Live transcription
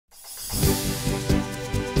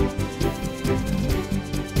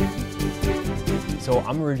So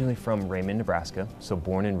I'm originally from Raymond, Nebraska, so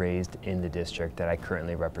born and raised in the district that I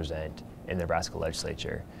currently represent in the Nebraska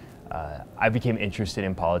legislature. I became interested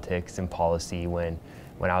in politics and policy when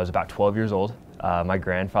I was about 12 years old. My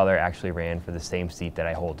grandfather actually ran for the same seat that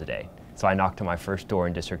I hold today. So I knocked on my first door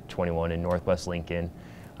in District 21 in Northwest Lincoln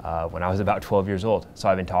when I was about 12 years old. So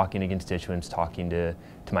I've been talking to constituents, talking to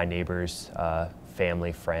my neighbors,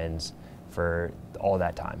 family, friends for all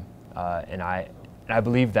that time. And I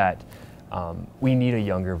believe that we need a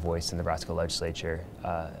younger voice in the Nebraska legislature.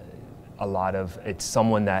 It's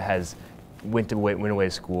someone that went away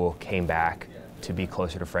to school, came back to be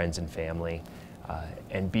closer to friends and family,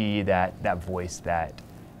 and be that voice that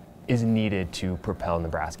is needed to propel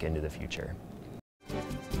Nebraska into the future.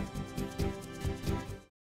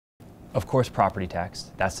 Of course, property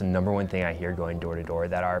tax. That's the number one thing I hear going door to door,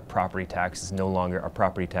 that our property tax system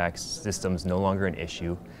is no longer an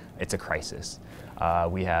issue, it's a crisis. I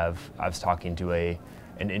was talking to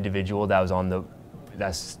an individual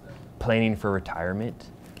that's planning for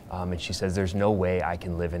retirement, and she says there's no way I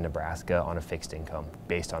can live in Nebraska on a fixed income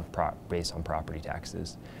based on property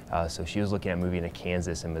taxes. So she was looking at moving to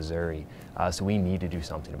Kansas and Missouri. So we need to do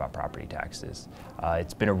something about property taxes.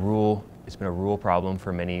 It's been a rural problem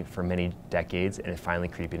for many decades, and it's finally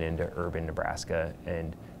creeping into urban Nebraska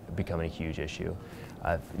and becoming a huge issue.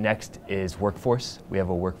 Next is workforce. We have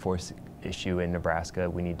a workforce issue in Nebraska.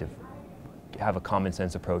 We need to have a common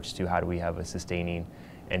sense approach to how do we have a sustaining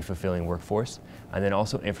and fulfilling workforce, and then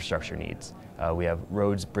also infrastructure needs. We have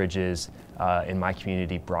roads, bridges. In my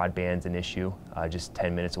community, broadband's an issue. Just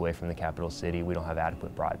 10 minutes away from the capital city, we don't have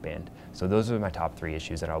adequate broadband. So those are my top 3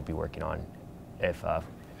 issues that I'll be working on if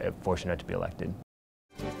fortunate to be elected.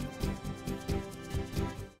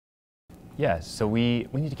 Yeah, so we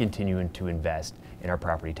need to continue to invest in our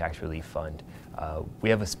property tax relief fund. We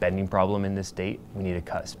have a spending problem in this state. We need to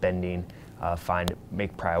cut spending,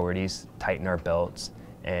 make priorities, tighten our belts,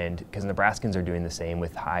 and because Nebraskans are doing the same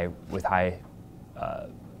with high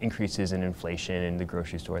increases in inflation in the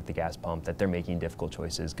grocery store, at the gas pump, that they're making difficult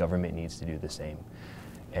choices. Government needs to do the same.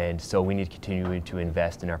 And so we need to continue to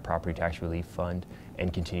invest in our property tax relief fund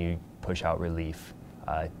and continue to push out relief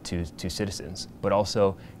to citizens. But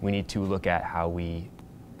also we need to look at how we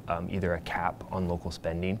either a cap on local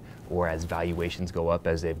spending, or as valuations go up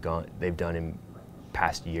as they've done in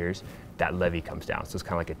past years, that levy comes down. So it's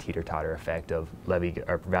kind of like a teeter-totter effect of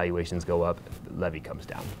valuations go up, levy comes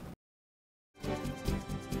down.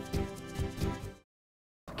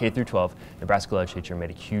 K through 12, Nebraska legislature made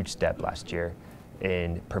a huge step last year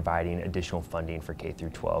in providing additional funding for K through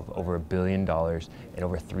 12, over $1 billion and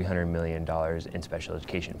over $300 million in special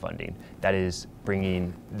education funding. That is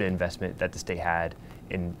bringing the investment that the state had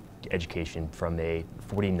in education from a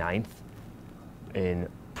 49th in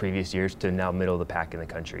previous years to now middle of the pack in the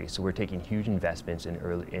country. So we're taking huge investments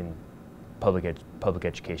in public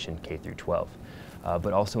education K through 12,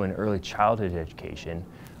 but also in early childhood education.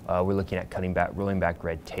 We're looking at rolling back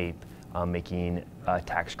red tape, making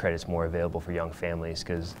tax credits more available for young families,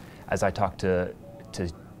 because as I talked to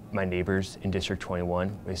my neighbors in District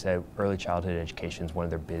 21, they said early childhood education is one of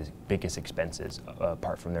their biggest expenses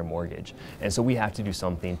apart from their mortgage. And so we have to do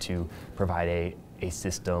something to provide a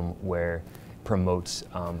system where promotes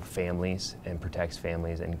families and protects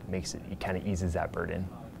families and it kind of eases that burden.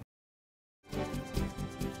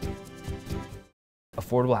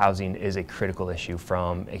 Affordable housing is a critical issue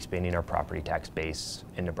from expanding our property tax base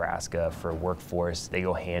in Nebraska for workforce. They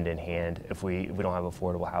go hand in hand. If we don't have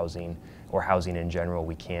affordable housing or housing in general,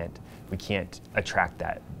 we can't attract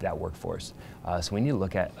that workforce. So we need to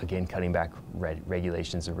look at, again, cutting back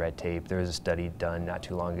regulations and red tape. There was a study done not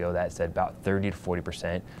too long ago that said about 30 to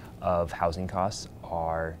 40% of housing costs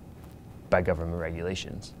are by government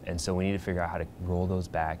regulations. And so we need to figure out how to roll those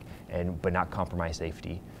back but not compromise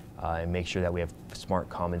safety. And make sure that we have smart,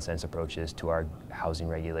 common sense approaches to our housing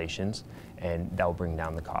regulations, and that will bring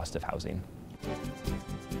down the cost of housing.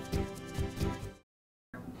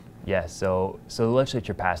 Yeah, so the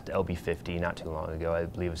legislature passed LB 50 not too long ago. I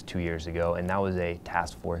believe it was 2 years ago, and that was a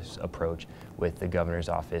task force approach with the governor's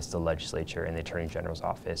office, the legislature, and the attorney general's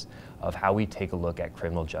office of how we take a look at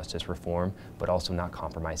criminal justice reform, but also not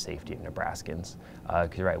compromise safety of Nebraskans.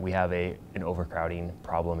 Because you're right, we have an overcrowding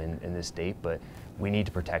problem in this state, but we need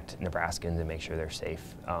to protect Nebraskans and make sure they're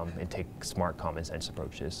safe and take smart, common sense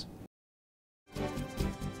approaches.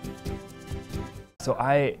 So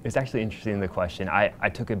it's actually interesting, the question. I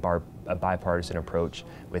took a bipartisan approach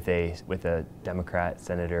with a Democrat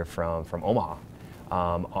senator from Omaha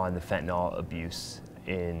on the fentanyl abuse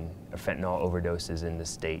fentanyl overdoses in the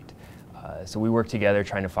state. So we worked together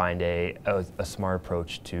trying to find a smart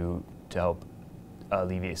approach to help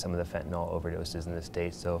alleviate some of the fentanyl overdoses in the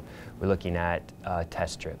state. So we're looking at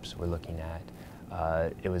test strips. We're looking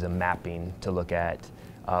at, it was a mapping to look at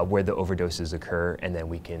where the overdoses occur, and then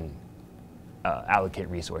we can allocate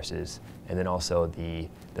resources. And then also the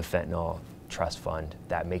fentanyl trust fund,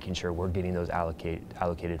 that making sure we're getting those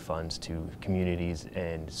allocated funds to communities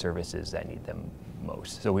and services that need them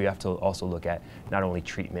most. So we have to also look at not only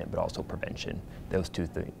treatment, but also prevention. Those two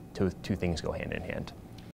things go hand in hand.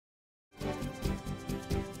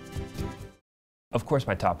 Of course,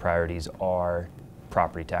 my top priorities are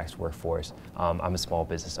property tax, workforce. I'm a small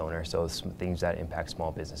business owner, so some things that impact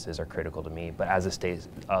small businesses are critical to me. But as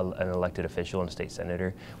an elected official and state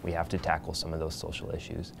senator, we have to tackle some of those social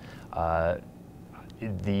issues.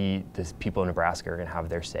 The people in Nebraska are going to have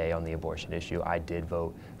their say on the abortion issue. I did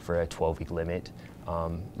vote for a 12-week limit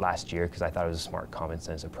last year because I thought it was a smart, common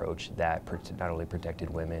sense approach that not only protected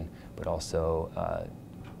women, but also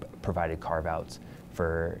provided carve-outs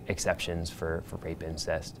for exceptions for rape,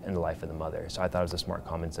 incest, and the life of the mother. So I thought it was a smart,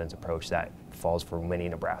 common sense approach that falls for many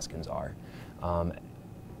Nebraskans are.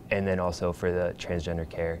 And then also for the transgender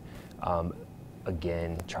care,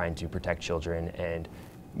 again, trying to protect children and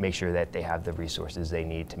make sure that they have the resources they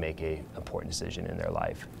need to make an important decision in their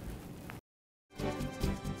life.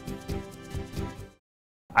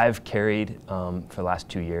 I've carried, for the last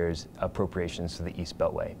 2 years, appropriations to the East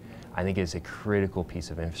Beltway. I think it's a critical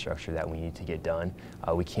piece of infrastructure that we need to get done.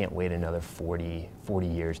 We can't wait another 40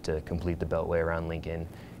 years to complete the Beltway around Lincoln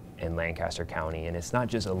and Lancaster County. And it's not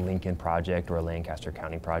just a Lincoln project or a Lancaster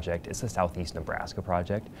County project, it's a Southeast Nebraska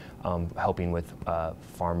project, helping with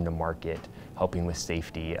farm to market, helping with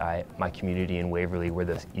safety. My community in Waverly, where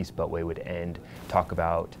the East Beltway would end, talk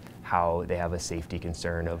about how they have a safety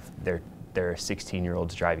concern of their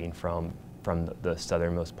 16-year-olds driving from the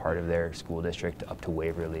southernmost part of their school district up to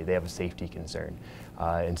Waverly. They have a safety concern.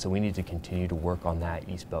 And so we need to continue to work on that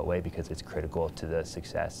East Beltway because it's critical to the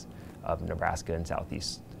success of Nebraska and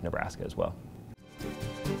Southeast Nebraska as well.